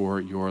wanted for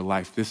your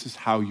life. This is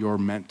how you're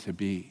meant to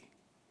be.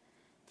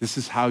 This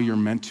is how you're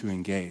meant to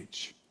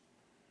engage.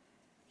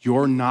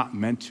 You're not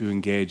meant to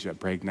engage at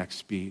breakneck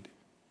speed.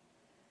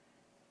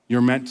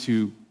 You're meant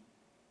to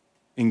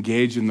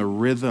engage in the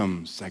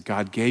rhythms that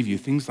God gave you,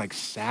 things like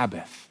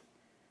Sabbath.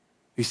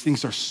 These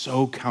things are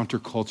so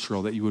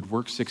countercultural that you would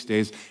work 6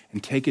 days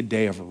and take a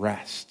day of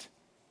rest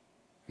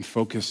and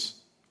focus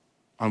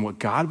on what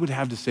God would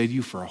have to say to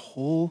you for a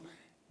whole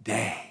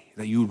day,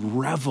 that you would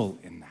revel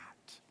in that.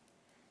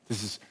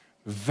 This is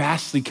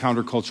vastly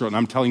countercultural, and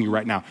I'm telling you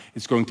right now,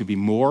 it's going to be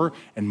more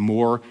and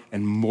more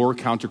and more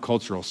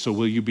countercultural. So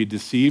will you be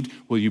deceived?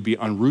 Will you be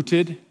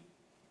unrooted?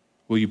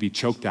 Will you be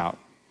choked out?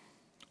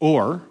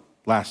 Or,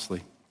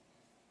 lastly,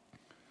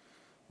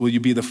 will you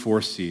be the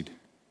fourth seed?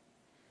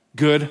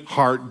 Good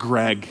heart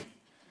Greg.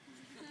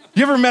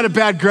 You ever met a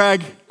bad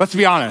Greg? Let's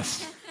be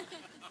honest.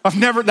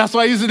 That's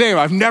why I use the name.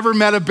 I've never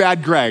met a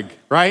bad Greg,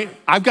 right?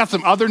 I've got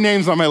some other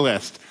names on my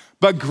list,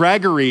 but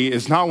Gregory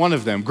is not one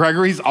of them.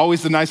 Gregory's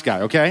always the nice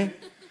guy, okay?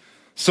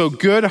 So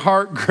good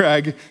heart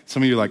Greg.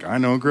 Some of you are like, I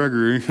know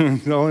Gregory.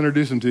 I'll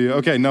introduce him to you.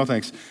 Okay, no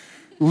thanks.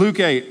 Luke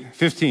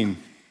 8:15.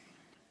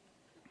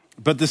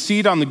 But the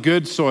seed on the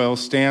good soil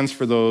stands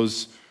for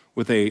those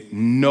with a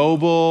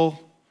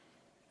noble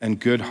and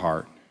good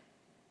heart.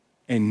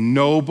 A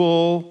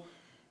noble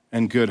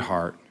and good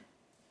heart.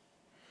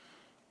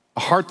 A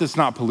heart that's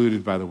not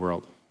polluted by the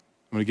world.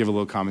 I'm going to give a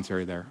little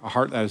commentary there. A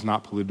heart that is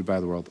not polluted by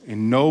the world. A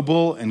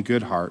noble and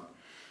good heart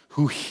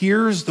who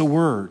hears the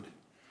word,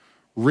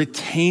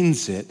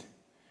 retains it,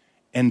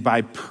 and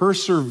by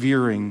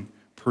persevering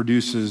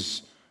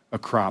produces a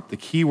crop. The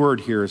key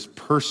word here is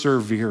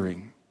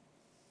persevering.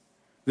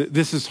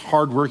 This is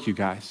hard work, you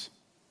guys.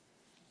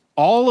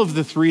 All of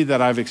the three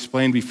that I've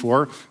explained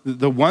before,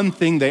 the one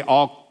thing they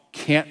all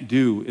can't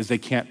do is they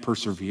can't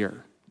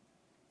persevere.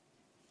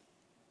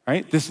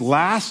 Right? This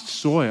last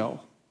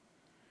soil,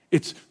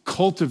 it's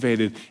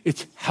cultivated,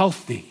 it's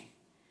healthy.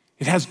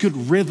 It has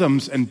good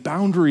rhythms and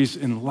boundaries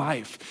in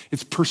life.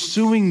 It's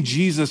pursuing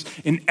Jesus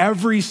in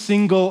every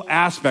single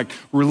aspect,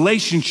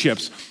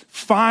 relationships,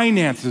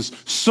 finances,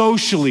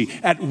 socially,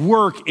 at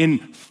work, in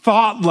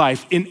thought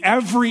life, in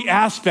every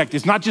aspect.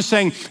 It's not just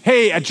saying,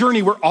 hey, at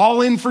Journey, we're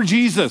all in for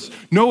Jesus.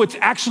 No, it's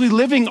actually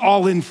living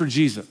all in for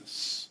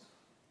Jesus.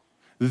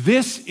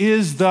 This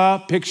is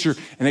the picture,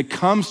 and it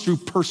comes through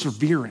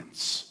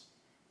perseverance.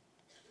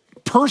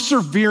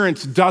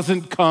 Perseverance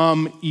doesn't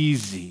come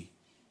easy.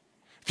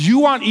 If you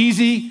want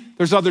easy,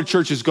 there's other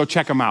churches, go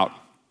check them out.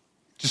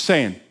 Just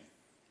saying.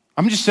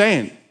 I'm just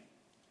saying.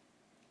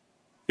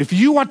 If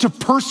you want to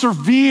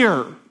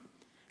persevere,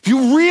 if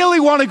you really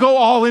want to go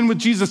all in with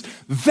Jesus,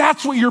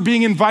 that's what you're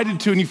being invited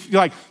to. And you feel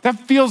like, that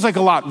feels like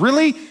a lot.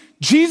 Really?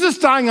 Jesus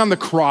dying on the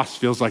cross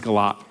feels like a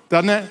lot,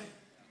 doesn't it?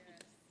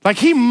 Like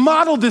he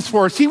modeled this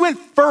for us. He went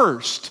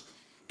first.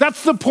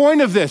 That's the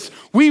point of this.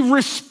 We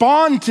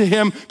respond to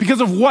him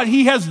because of what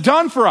he has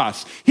done for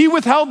us. He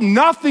withheld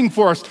nothing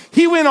for us.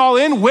 He went all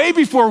in way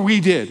before we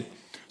did.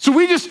 So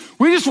we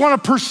just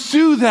want to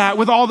pursue that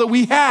with all that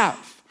we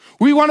have.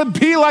 We want to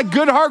be like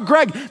Goodheart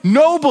Greg,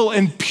 noble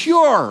and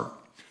pure,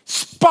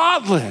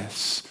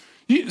 spotless.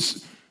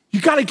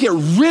 You got to get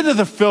rid of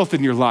the filth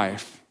in your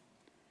life.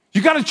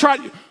 You got to try.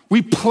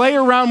 We play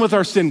around with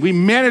our sin. We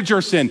manage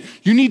our sin.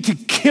 You need to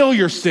kill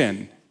your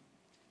sin.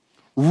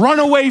 Run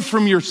away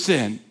from your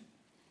sin.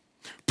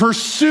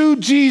 Pursue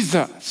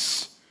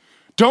Jesus.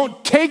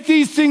 Don't take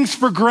these things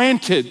for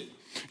granted.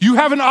 You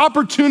have an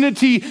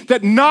opportunity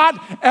that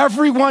not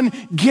everyone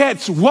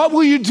gets. What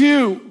will you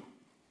do?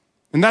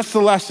 And that's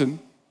the lesson.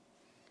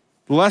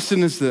 The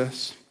lesson is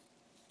this.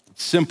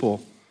 It's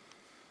simple,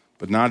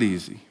 but not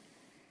easy.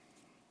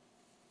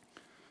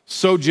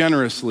 Sow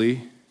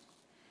generously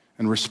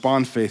and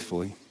respond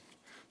faithfully.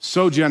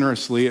 Sow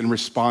generously and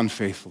respond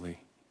faithfully.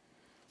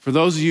 For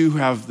those of you who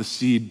have the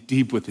seed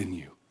deep within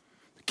you,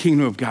 the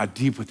kingdom of God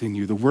deep within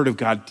you, the word of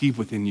God deep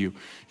within you,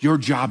 your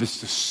job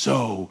is to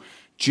sow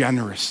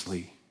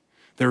generously.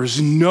 There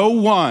is no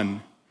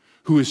one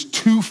who is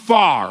too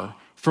far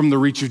from the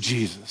reach of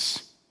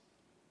Jesus.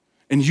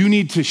 And you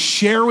need to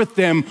share with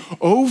them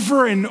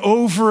over and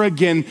over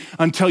again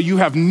until you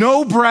have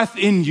no breath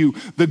in you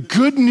the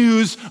good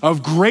news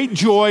of great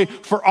joy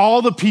for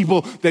all the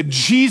people that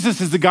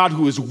Jesus is the God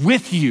who is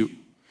with you.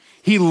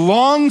 He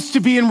longs to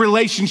be in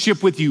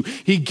relationship with you.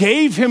 He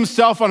gave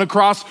himself on a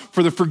cross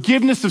for the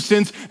forgiveness of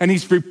sins, and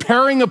he's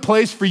preparing a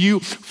place for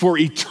you for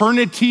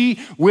eternity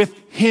with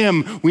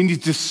him. We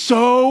need to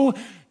sow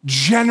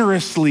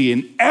generously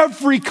in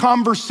every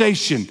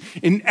conversation,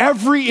 in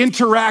every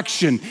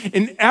interaction,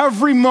 in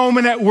every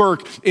moment at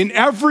work, in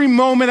every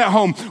moment at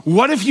home.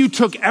 What if you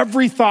took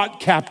every thought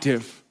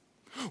captive?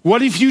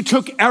 What if you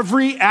took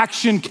every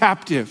action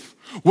captive?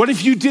 What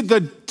if you did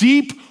the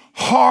deep,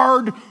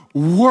 hard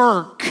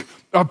work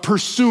of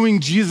pursuing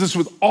Jesus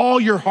with all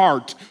your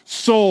heart,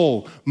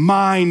 soul,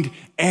 mind,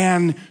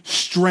 and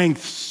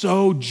strength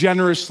so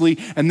generously,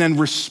 and then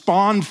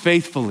respond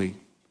faithfully?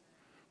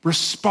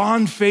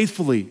 Respond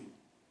faithfully.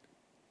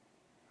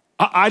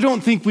 I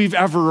don't think we've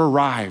ever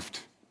arrived.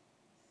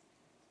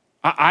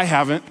 I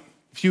haven't.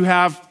 If you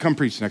have, come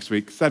preach next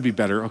week. That'd be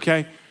better,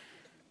 okay?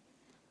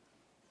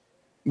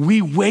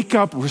 We wake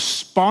up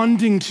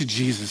responding to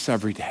Jesus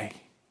every day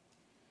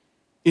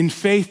in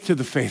faith to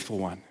the faithful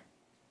one,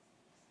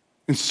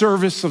 in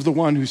service of the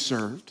one who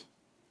served,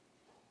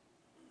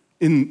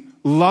 in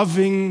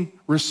loving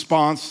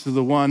response to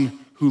the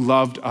one who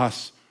loved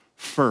us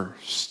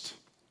first.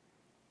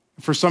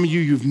 For some of you,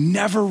 you've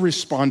never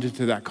responded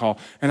to that call.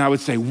 And I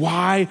would say,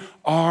 why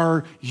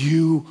are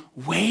you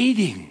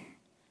waiting?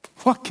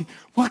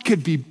 What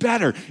could be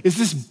better? Is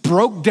this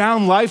broke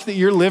down life that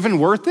you're living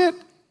worth it?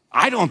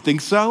 I don't think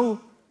so.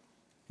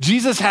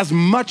 Jesus has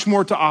much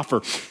more to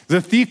offer.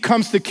 The thief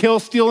comes to kill,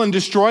 steal, and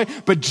destroy,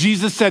 but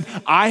Jesus said,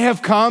 I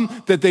have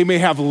come that they may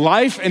have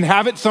life and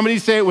have it, somebody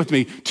say it with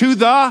me, to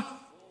the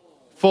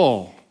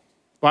full.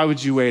 Why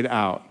would you wait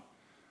out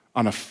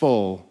on a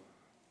full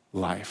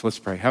life? Let's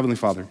pray. Heavenly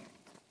Father,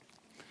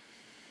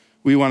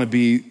 we want to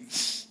be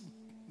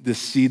this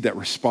seed that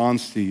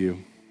responds to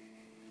you.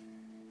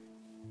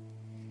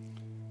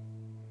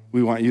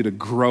 We want you to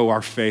grow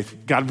our faith.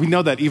 God, we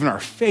know that even our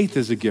faith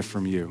is a gift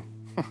from you.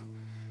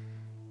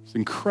 It's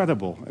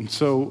incredible. And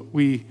so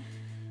we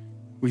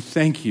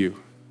thank you.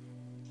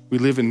 We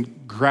live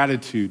in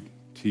gratitude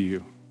to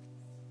you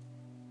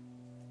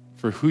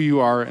for who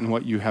you are and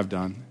what you have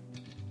done.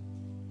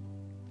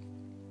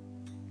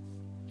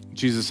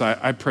 Jesus,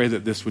 I pray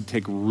that this would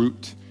take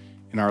root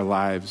in our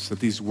lives, that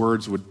these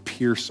words would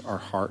pierce our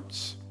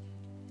hearts.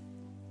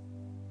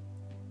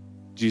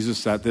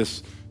 Jesus, that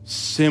this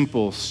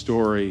simple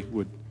story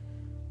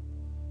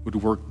would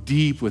work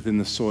deep within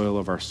the soil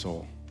of our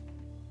soul.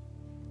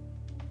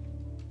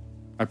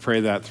 I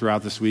pray that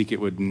throughout this week it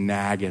would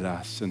nag at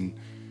us and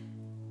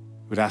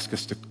would ask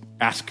us to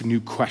ask new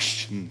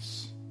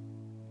questions,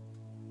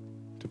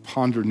 to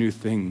ponder new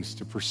things,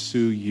 to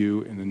pursue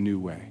you in a new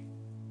way.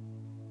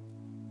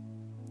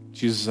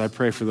 Jesus, I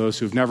pray for those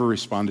who have never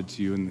responded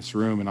to you in this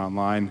room and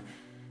online.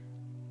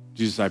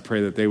 Jesus, I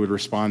pray that they would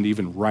respond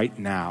even right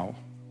now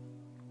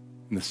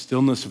in the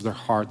stillness of their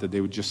heart, that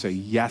they would just say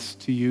yes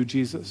to you,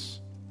 Jesus.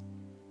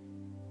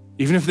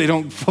 Even if they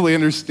don't fully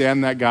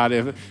understand that, God,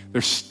 if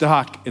they're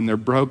stuck and they're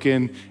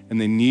broken and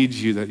they need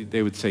you, that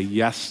they would say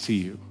yes to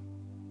you.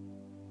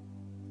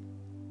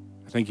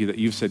 I thank you that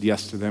you've said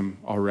yes to them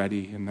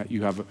already and that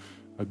you have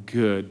a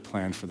good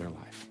plan for their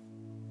life.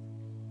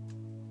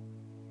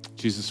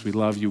 Jesus, we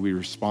love you, we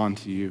respond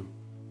to you,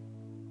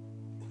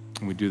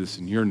 and we do this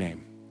in your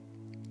name,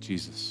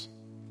 Jesus.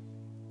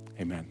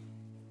 Amen.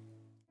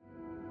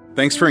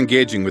 Thanks for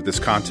engaging with this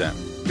content.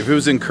 If it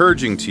was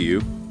encouraging to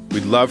you,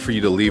 we'd love for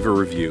you to leave a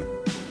review.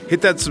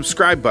 Hit that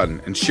subscribe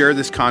button and share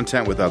this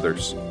content with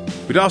others.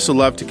 We'd also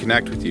love to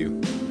connect with you.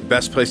 The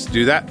best place to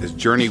do that is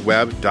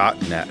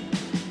journeyweb.net.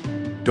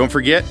 Don't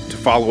forget to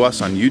follow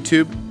us on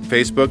YouTube,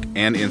 Facebook,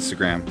 and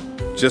Instagram.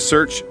 Just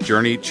search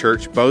Journey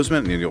Church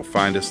Bozeman and you'll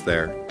find us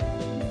there.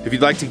 If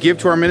you'd like to give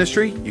to our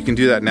ministry, you can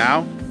do that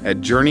now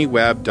at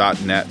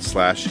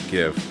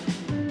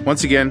journeyweb.net/give.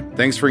 Once again,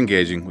 thanks for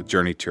engaging with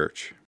Journey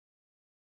Church.